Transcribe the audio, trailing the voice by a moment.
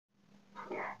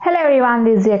Hello everyone,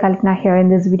 this is Chinnaiah Kalpana here. In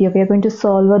this video, we are going to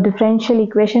solve a differential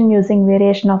equation using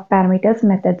variation of parameters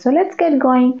method. So let's get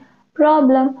going.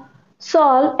 Problem.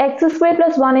 Solve x squared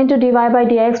plus 1 into dy by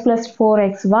dx plus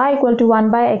 4xy equal to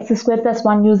 1 by x squared plus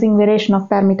 1 using variation of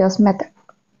parameters method.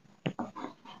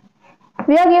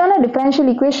 We are given a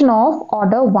differential equation of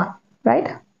order 1,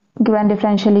 right? Given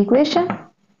differential equation.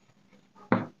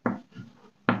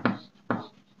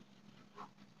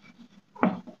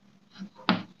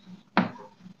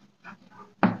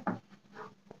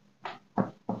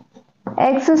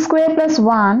 X squared plus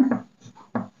 1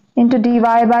 into dy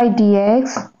by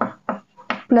dx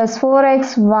plus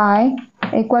 4xy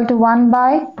equal to 1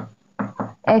 by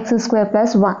x squared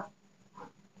plus 1.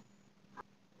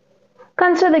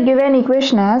 Consider the given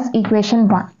equation as equation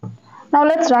 1. Now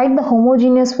let's write the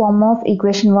homogeneous form of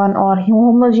equation 1 or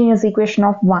homogeneous equation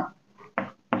of 1.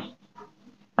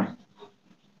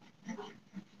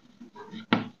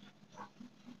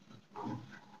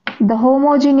 The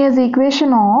homogeneous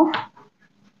equation of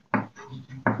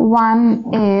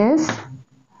 1 is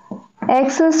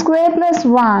x squared plus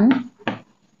 1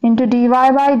 into dy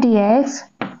by dx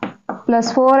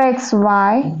plus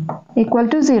 4xy equal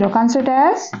to 0. Consider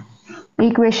as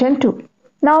equation 2.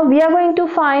 Now we are going to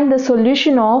find the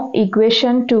solution of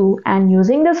equation 2, and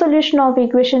using the solution of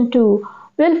equation 2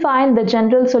 we'll find the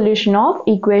general solution of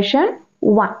equation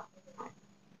 1.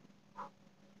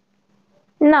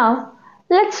 Now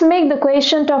let's make the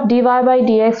quotient of dy by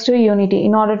dx to unity.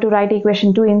 In order to write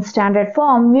equation 2 in standard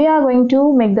form, we are going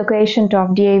to make the quotient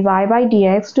of dy by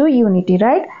dx to unity,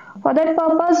 right? For that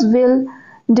purpose, we'll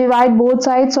divide both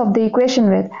sides of the equation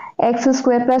with x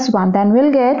squared plus 1. Then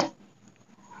we'll get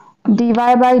dy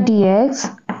by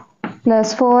dx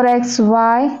plus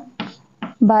 4xy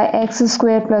by x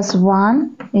squared plus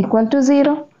 1 equal to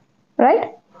 0,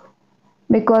 right?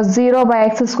 Because 0 by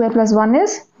x squared plus 1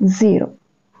 is 0.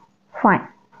 Fine.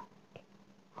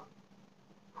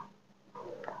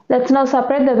 Let's now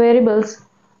separate the variables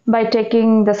by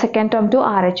taking the second term to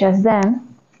RHS. Then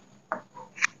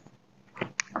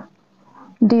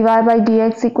dy by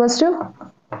dx equals to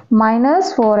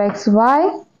minus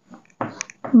 4xy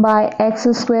by x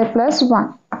squared plus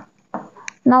 1.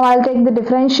 Now I'll take the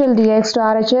differential dx to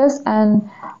RHS and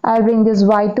I'll bring this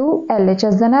y to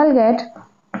LHS. Then I'll get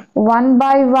 1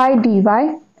 by y dy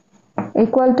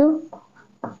equal to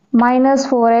minus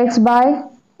 4x by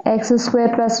x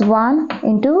squared plus 1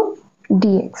 into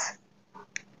dx.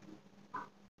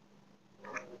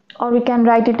 Or we can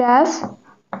write it as,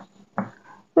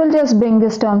 we'll just bring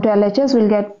this term to LHS. We'll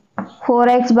get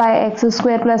 4x by x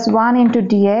squared plus 1 into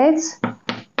dx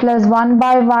plus 1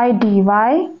 by y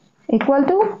dy equal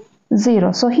to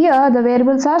 0. So here the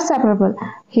variables are separable.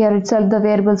 Here itself the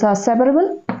variables are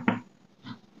separable.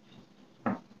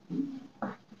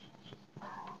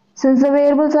 Since the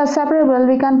variables are separable,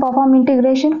 we can perform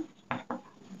integration.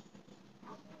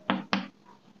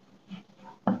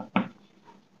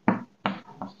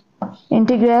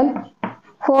 Integral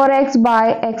 4x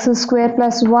by x squared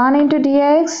plus 1 into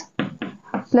dx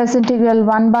plus integral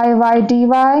 1 by y dy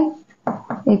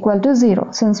equal to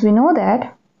 0. Since we know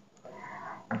that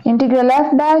integral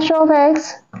f dash of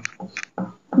x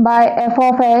by f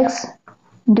of x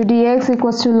into dx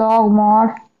equals to log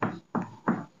mod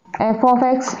f of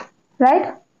x,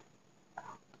 right?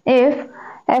 If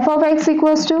f of x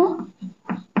equals to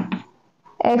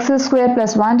x squared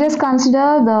plus 1, just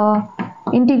consider the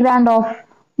integrand of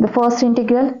the first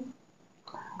integral.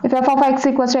 If f of x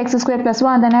equals to x squared plus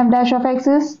 1, then f dash of x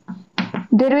is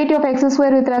derivative of x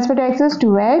squared with respect to x is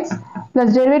 2x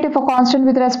plus derivative of constant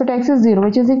with respect to x is 0,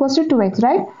 which is equals to 2x,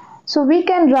 right? So we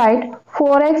can write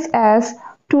 4x as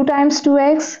 2 times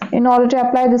 2x in order to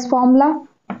apply this formula.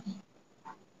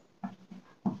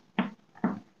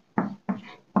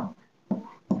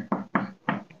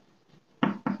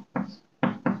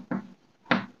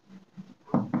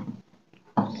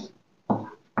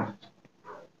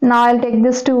 Now I'll take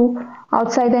this 2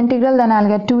 outside the integral, then I'll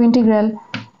get 2 integral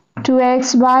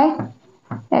 2x by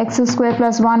x squared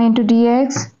plus 1 into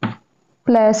dx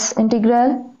plus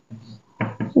integral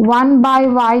 1 by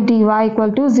y dy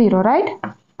equal to 0, right?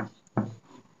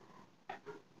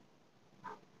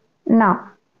 Now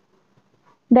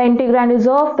the integrand is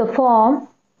of the form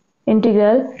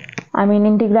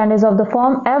integrand is of the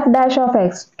form f dash of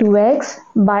x 2x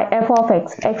by f of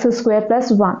x squared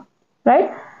plus 1,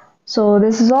 right? So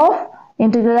this is of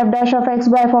integral f dash of x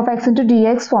by f of x into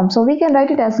dx form. So we can write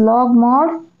it as log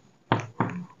mod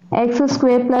x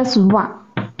squared plus 1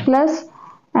 plus,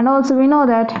 and also we know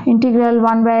that integral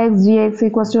 1 by x dx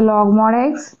equals to log mod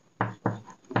x.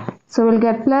 So we'll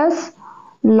get plus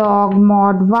log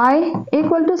mod y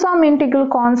equal to some integral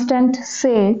constant,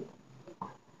 say,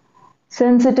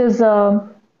 since it is a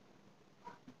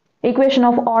equation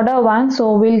of order 1,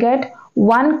 so we'll get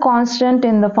one constant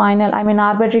in the final,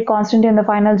 arbitrary constant in the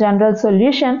final general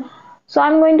solution. So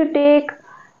I'm going to take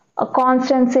a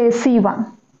constant, say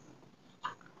c1,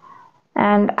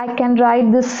 and I can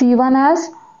write this c1 as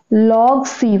log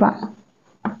c1.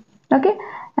 Okay,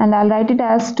 and I'll write it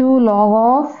as 2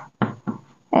 log of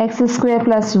x square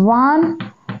plus 1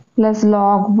 plus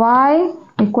log y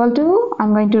equal to,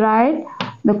 I'm going to write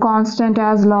the constant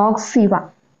as log c1.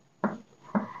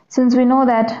 Since we know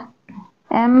that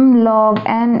m log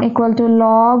n equal to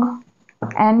log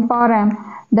n power m,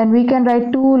 then we can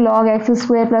write 2 log x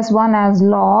square plus 1 as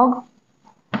log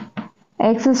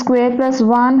x square plus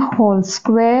 1 whole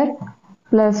square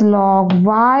plus log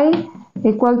y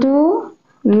equal to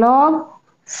log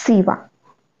c1,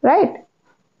 right?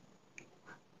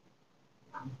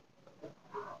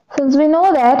 Since we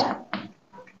know that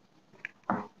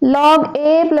log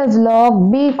a plus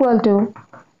log b equal to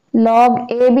log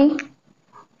ab,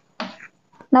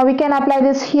 now we can apply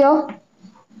this here.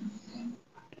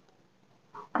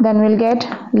 Then we'll get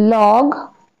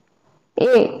log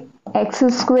a x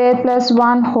square plus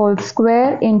 1 whole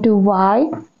square into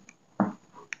y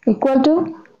equal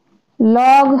to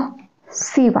log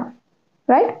c1,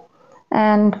 right?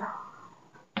 And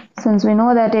since we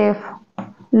know that if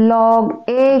log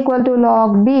a equal to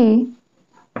log b,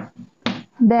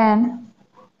 then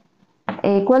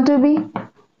a equal to b.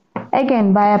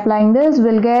 Again, by applying this,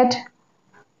 we'll get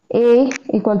a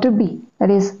equal to b, that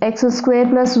is x square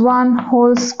plus 1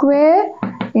 whole square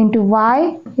into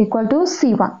y equal to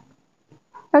c1.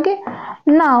 Okay,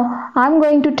 now I'm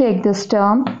going to take this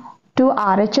term to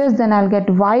RHS, then I'll get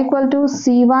y equal to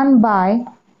c1 by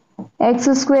x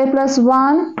square plus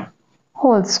 1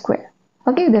 whole square.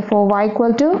 Okay, therefore y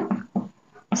equal to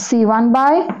c1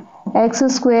 by x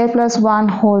square plus 1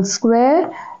 whole square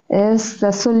is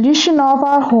the solution of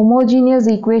our homogeneous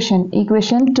equation,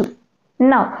 equation 2.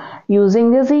 Now,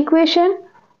 using this equation,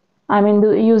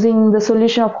 using the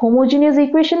solution of homogeneous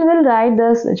equation, we'll write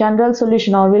this general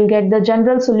solution, or we'll get the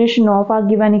general solution of our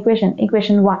given equation,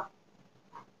 equation 1.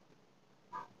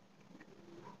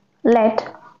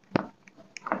 Let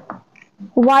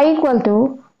y equal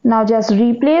to, now just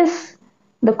replace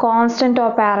the constant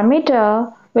or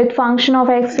parameter with function of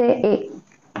x, say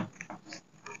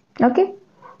a. Okay.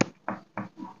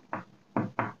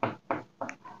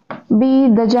 Be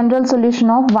the general solution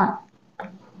of 1.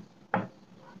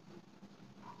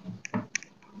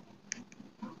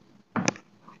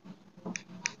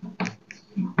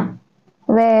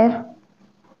 Where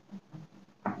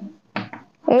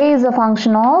a is a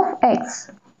function of x.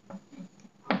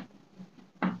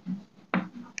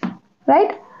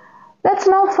 Right? Let's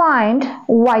now find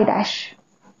y dash.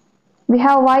 We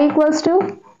have y equals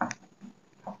to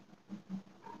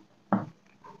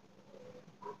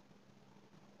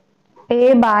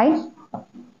a by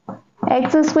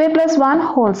x square plus 1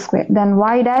 whole square. Then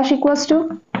y dash equals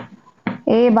to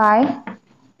a by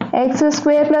x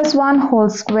square plus 1 whole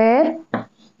square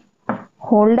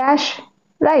whole dash.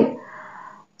 Right.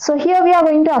 So here we are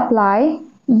going to apply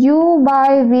u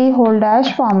by v whole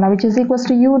dash formula, which is equals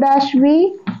to u dash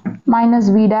v minus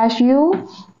v dash u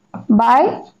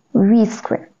by v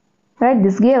square. Right.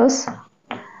 This gives,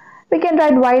 we can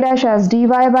write y dash as dy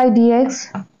by dx.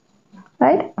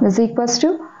 Right, this equals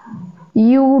to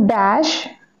u dash,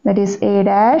 that is a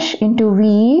dash, into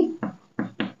v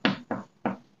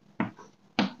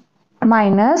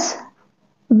minus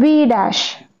v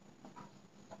dash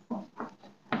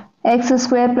x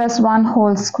square plus 1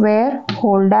 whole square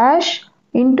whole dash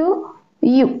into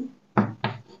u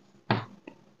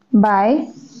by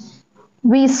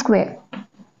v square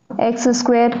x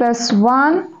square plus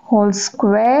 1 whole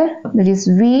square, that is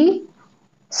v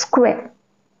square.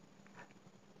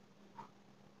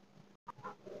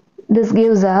 This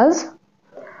gives us,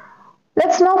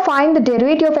 let's now find the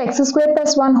derivative of x square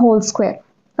plus 1 whole square.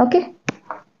 Okay,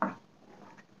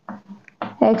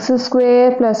 x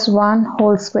square plus 1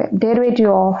 whole square, derivative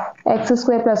of x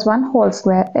square plus 1 whole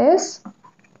square is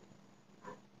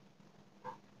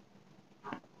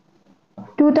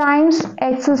 2 times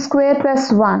x square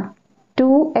plus 1,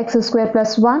 2x square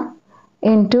plus 1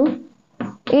 into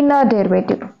inner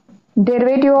derivative,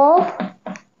 derivative of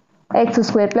x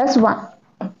square plus 1.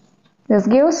 This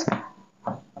gives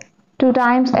 2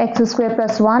 times x square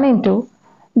plus 1 into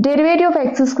derivative of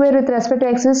x square with respect to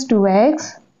x is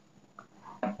 2x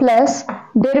plus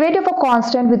derivative of a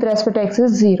constant with respect to x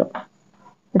is 0,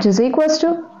 which is equals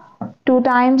to 2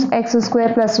 times x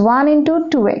square plus 1 into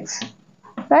 2x.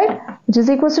 right? Which is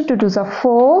equals to 2 to the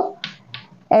 4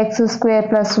 x square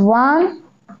plus 1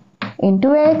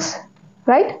 into x,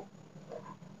 right?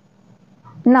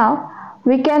 Now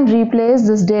we can replace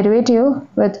this derivative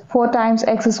with 4 times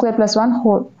x square plus 1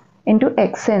 whole into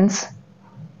x, since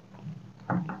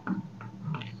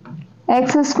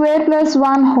x square plus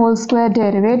 1 whole square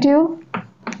derivative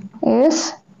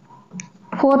is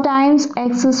 4 times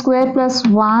x square plus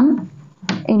 1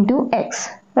 into x,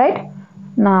 right?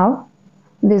 Now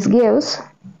this gives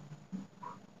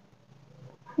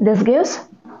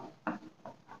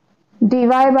dy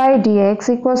by dx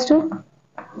equals to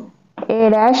a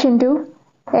dash into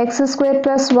x square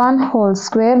plus 1 whole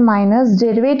square minus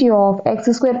derivative of x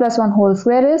square plus 1 whole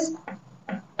square is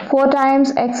 4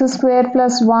 times x square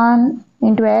plus 1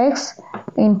 into x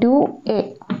into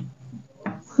a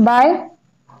by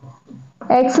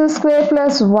x square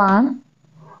plus 1.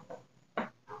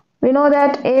 We know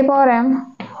that a power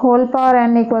m whole power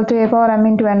n equal to a power m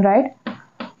into n, right?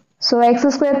 So x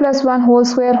square plus 1 whole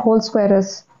square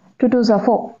is 2 2s are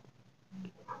 4.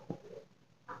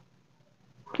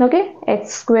 Okay,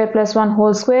 x square plus 1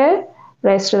 whole square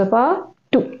raised to the power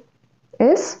 2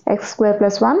 is x square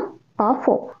plus 1 power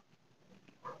 4.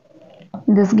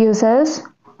 This gives us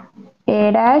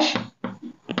a dash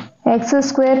x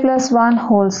square plus 1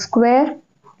 whole square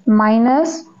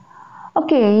minus,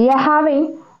 okay, we are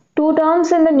having 2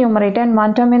 terms in the numerator and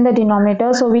 1 term in the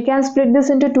denominator, so we can split this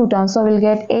into 2 terms. So we'll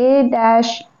get a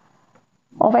dash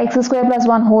of x square plus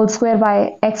 1 whole square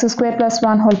by x square plus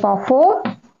 1 whole power 4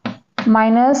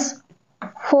 minus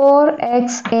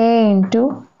 4xa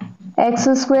into x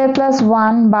square plus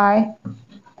 1 by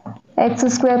x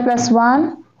square plus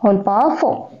 1 whole power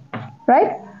 4,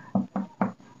 right?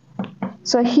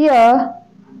 So here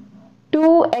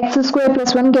 2x square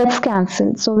plus 1 gets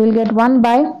cancelled, so we'll get 1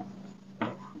 by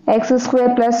x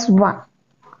square plus 1,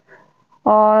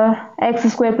 or x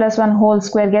square plus 1 whole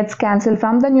square gets cancelled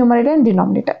from the numerator and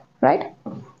denominator, right?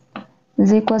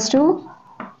 Is equals to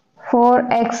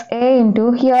 4xa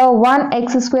into, here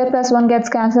 1x square plus 1 gets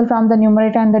cancelled from the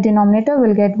numerator and the denominator,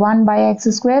 will get 1 by x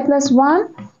square plus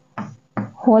 1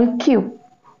 whole cube.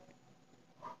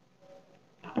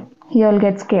 Here will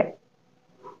get square.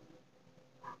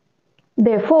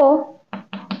 Therefore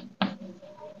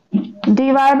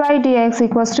dy by dx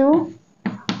equals to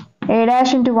a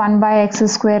dash into 1 by x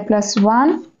square plus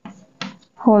 1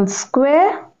 whole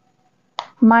square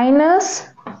minus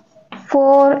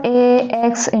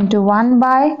 4ax into 1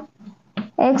 by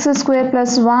x square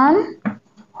plus 1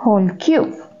 whole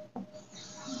cube.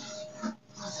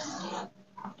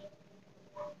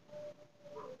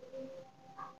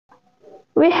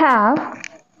 We have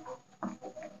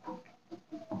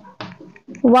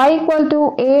y equal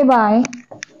to a by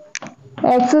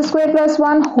x square plus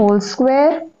 1 whole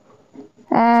square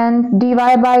and dy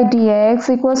by dx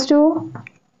equals to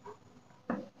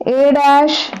a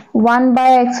dash 1 by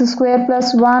x square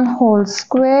plus 1 whole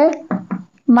square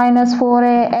minus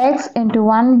 4ax into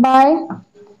 1 by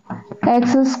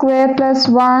x square plus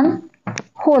 1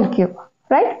 whole cube,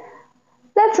 right?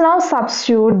 Let's now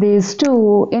substitute these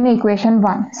two in equation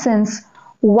 1. Since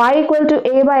y equal to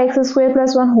a by x square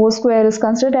plus 1 whole square is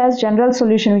considered as general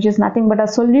solution, which is nothing but a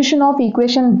solution of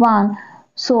equation 1,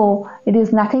 so it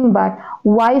is nothing but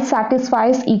y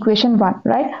satisfies equation 1,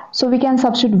 right? So we can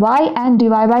substitute y and dy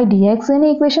by dx in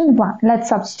equation 1. Let's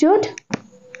substitute.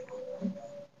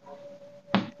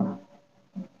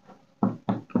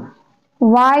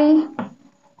 Y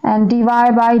and dy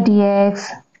by dx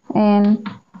in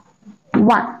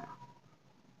 1.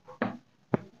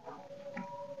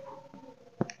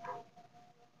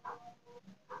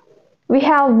 We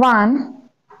have 1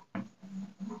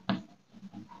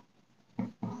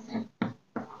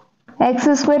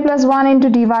 x square plus 1 into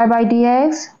dy by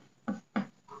dx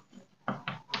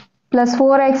plus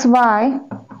 4xy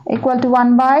equal to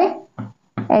 1 by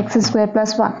x square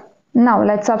plus 1. Now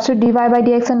let's substitute dy by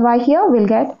dx and y here. We'll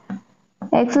get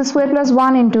x square plus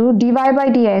 1 into dy by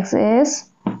dx is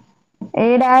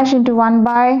a dash into 1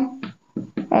 by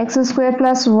x square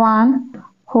plus 1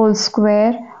 whole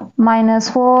square minus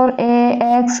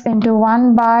 4ax into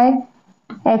 1 by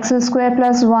x square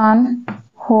plus 1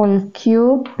 whole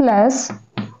cube plus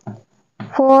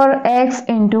 4x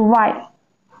into y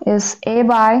is a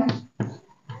by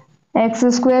x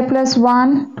square plus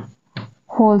 1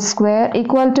 whole square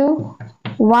equal to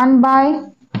 1 by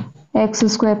x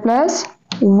square plus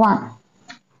 1,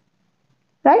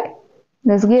 right?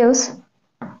 This gives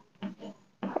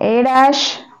a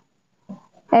dash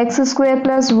x square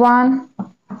plus 1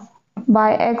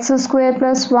 by x square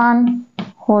plus 1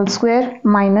 whole square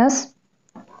minus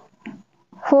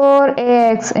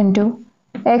 4ax into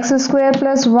x square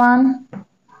plus 1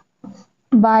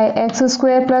 by x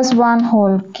square plus 1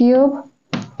 whole cube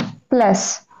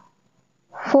plus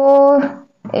 4ax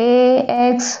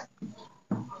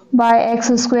by x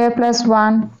square plus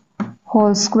 1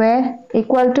 whole square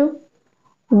equal to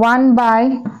 1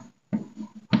 by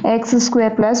x square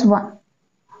plus 1.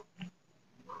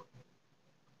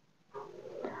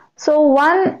 So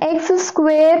 1x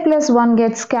square plus 1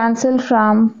 gets cancelled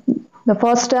from the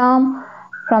first term,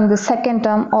 from the second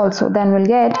term also. Then we'll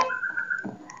get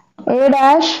a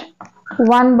dash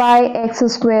 1 by x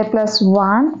square plus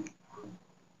 1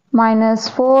 minus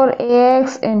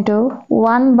 4ax into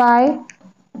 1 by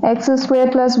x square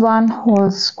plus 1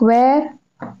 whole square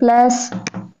plus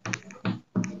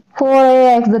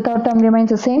 4ax, the third term remains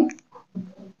the same,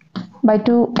 by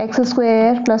 2x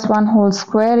square plus 1 whole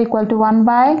square equal to 1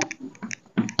 by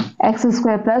x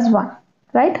square plus 1,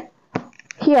 right?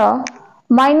 Here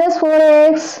minus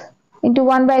 4ax into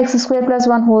 1 by x square plus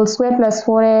 1 whole square plus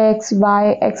 4ax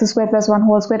by x square plus 1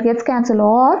 whole square gets cancelled,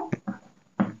 or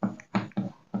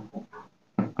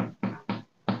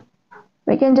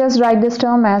we can just write this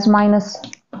term as minus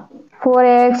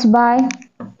 4ax by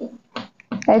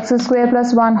x square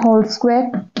plus 1 whole square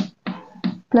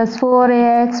plus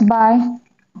 4ax by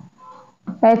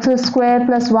x square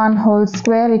plus 1 whole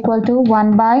square equal to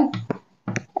 1 by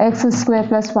x square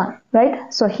plus 1,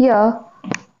 right? So here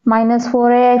minus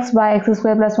 4ax by x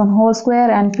square plus 1 whole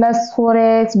square and plus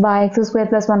 4ax by x square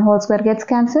plus 1 whole square gets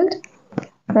cancelled.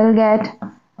 We'll get,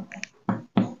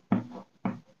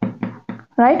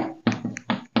 right?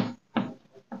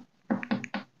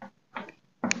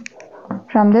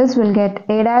 From this we'll get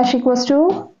a dash equals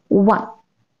to 1,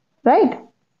 right?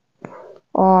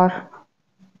 Or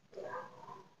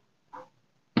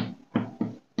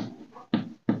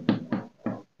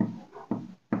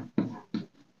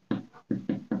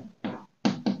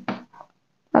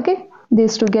okay,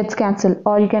 these two gets cancelled,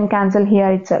 or you can cancel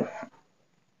here itself.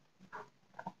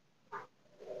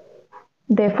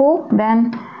 Therefore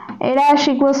then a dash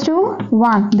equals to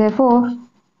 1. Therefore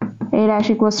a dash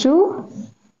equals to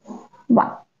 1.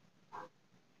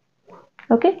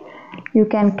 Okay, you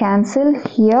can cancel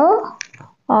here,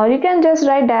 or you can just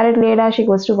write directly a dash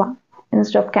equals to 1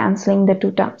 instead of cancelling the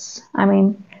two terms, I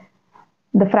mean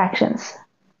the fractions.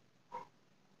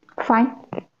 Fine.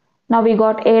 Now we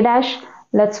got a dash.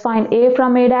 Let's find a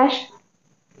from a dash.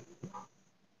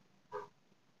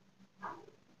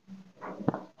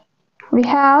 We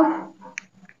have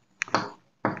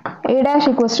a dash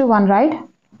equals to 1, right?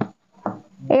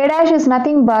 A dash is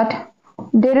nothing but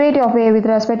derivative of a with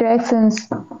respect to x,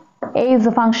 since a is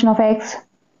the function of x.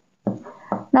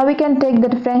 Now we can take the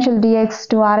differential dx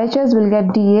to RHS. We'll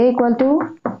get dA equal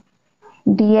to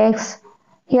dx.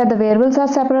 Here the variables are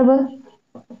separable.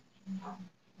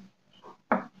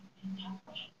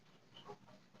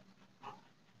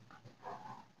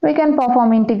 We can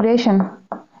perform integration.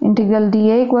 Integral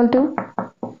dA equal to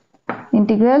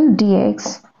integral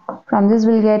dx. From this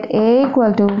we'll get a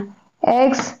equal to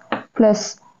x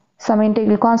plus some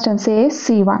integral constant, say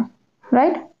c1,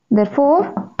 right?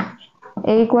 Therefore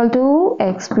a equal to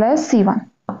x plus c1.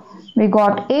 We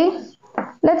got a.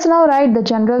 Let's now write the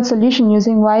general solution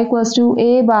using y equals to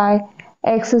a by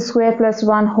x square plus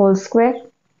 1 whole square.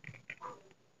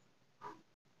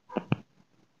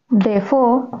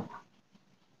 Therefore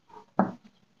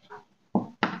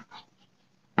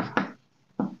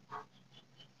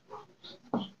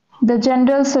the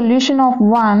general solution of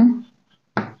 1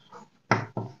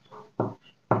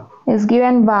 is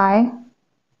given by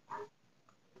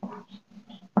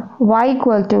y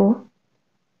equal to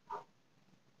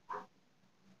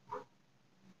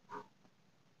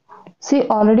see,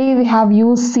 already we have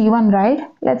used c1,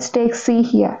 right? Let's take c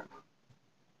here.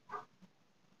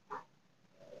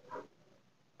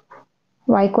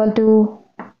 Y equal to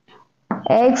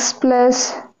x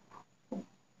plus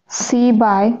c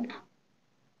by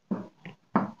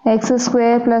x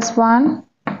square plus 1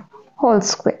 whole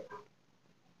square,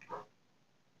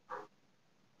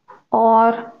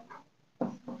 or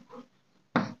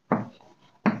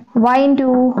y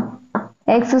into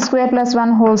x square plus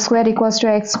 1 whole square equals to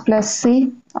x plus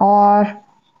c, or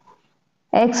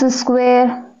x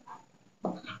square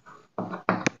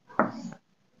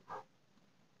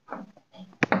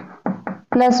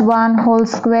plus 1 whole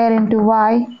square into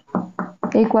y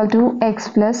equal to x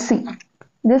plus c.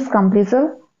 This completes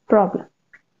the problem.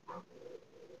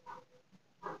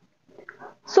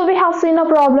 So we have seen a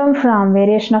problem from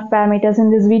variation of parameters in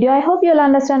this video. I hope you'll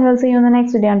understand. We'll see you in the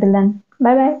next video. Until then,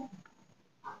 bye bye.